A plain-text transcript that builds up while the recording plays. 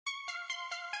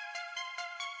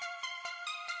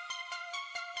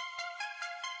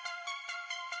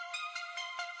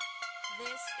This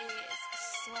is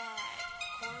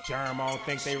swag. Germ, I don't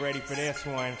think they ready for this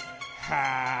one.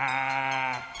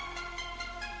 Ha!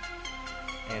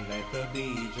 And let the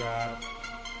beat drop.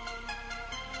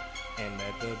 And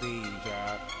let the beat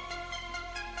drop.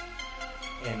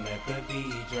 And let the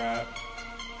beat drop.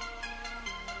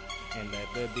 And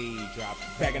let the beat drop.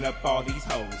 Bagging up all these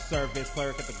hoes. Service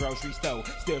clerk at the grocery store.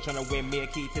 Still trying to win me a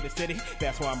key to the city.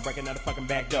 That's why I'm breaking out the fucking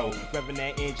back door. Revving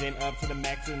that engine up to the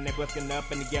max and they busting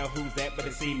up and they yell, who's that? But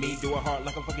they see me do it hard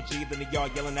like a fucking G. Then they y'all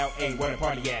yelling out, hey, where the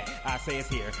party at? I say it's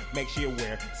here. Make sure you're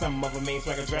aware. Some of them mean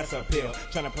swagger dress up here.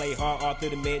 Trying to play hard all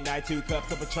through the midnight. 2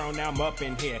 cups of Patron, now I'm up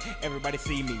in here. Everybody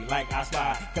see me like I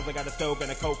slide. Cause I got a stove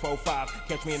and a Coke 4-5.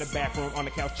 Catch me in the bathroom on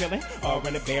the couch chilling. Or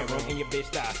in the bedroom and your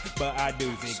bitch dies. But I do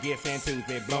it. Get and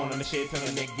Tuesday, blown on the shit till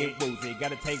the nigga get woozy.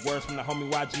 Gotta take words from the homie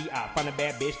YG. I find a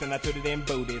bad bitch, then I toot it and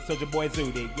boot it. Soldier boy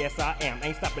zooted, yes I am.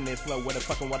 Ain't stopping this flow with a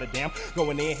fucking water dam.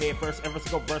 Going in head first, every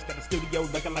single verse. Got the studio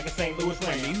looking like a St. Louis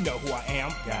Ram. You know who I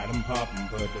am. Got them pumping,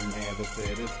 put them hands up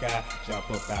to the sky. Jump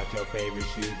up out your favorite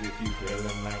shoes if you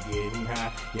feeling like getting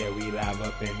high. Yeah, we live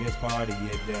up in this party.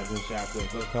 It doesn't shop with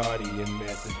Bacardi. And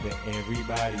message to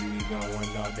everybody. We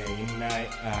going all day and night.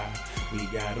 We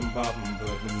got them pumping,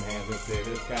 put them hands up to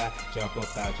the sky. Jump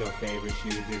up out your favorite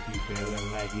shoes if you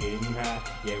feeling like getting high.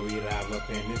 Yeah, we live up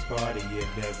in this party. It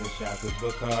doesn't shop with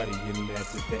Bacardi. And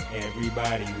message to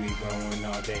everybody. We going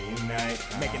all day and night.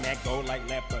 Making that go like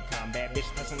leprechaun. Bad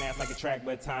bitch touching ass like a track,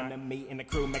 but time to meet and the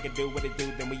crew make it do what it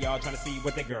do. Then we all trying to see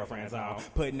what their girlfriends are.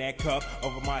 Putting that cup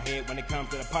over my head when it comes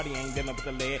to the party. Ain't dealing with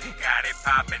the lid. Got it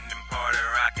popping and party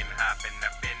rocking, hopping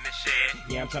up in the shit.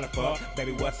 Yeah, I'm trying to fuck.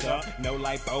 Baby, what's up? No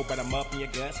lipo, but I'm up in your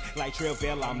guts. Like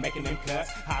Trillville, I'm making them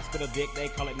cuts. Hospital dick, they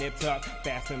call it nip tuck.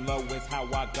 Fast and low is how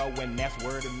I go, and that's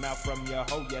word of mouth from your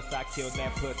hoe. Yes, I killed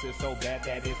that pussy so bad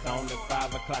that it's on the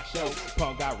 5 o'clock show.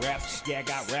 Punk got raps, yeah, I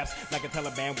got raps. Like a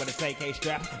Taliban with a AK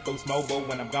strap. Boost mobile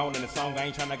when I'm gone in the song. I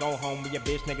ain't trying to go home where your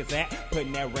bitch niggas at.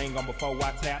 Putting that ring on before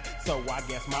I tap. So I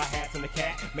guess my hat's in the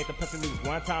cat. Make the pussy lose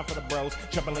one time for the bros.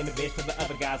 Jumping in the bitch till the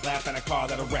other guys laugh and I call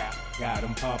that a rap. Got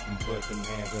them pumping, put them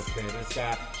hands up to the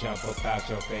sky. Jump up out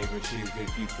your favorite shoes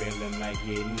if you feeling like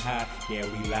getting high. Yeah,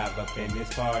 we live up in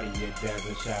this party. It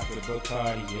doesn't shop with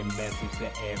Bacardi. And message to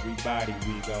everybody.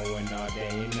 We going all day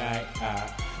and night.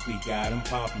 We got them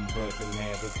pumping, put them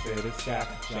hands up to the sky.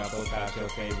 Jump up out your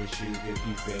favorite shoes if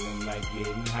you feeling like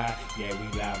getting high. Yeah,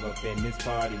 we live up in this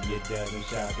party. It doesn't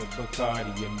shop with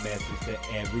Bacardi. And message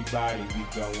to everybody. We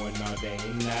going all day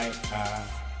and night.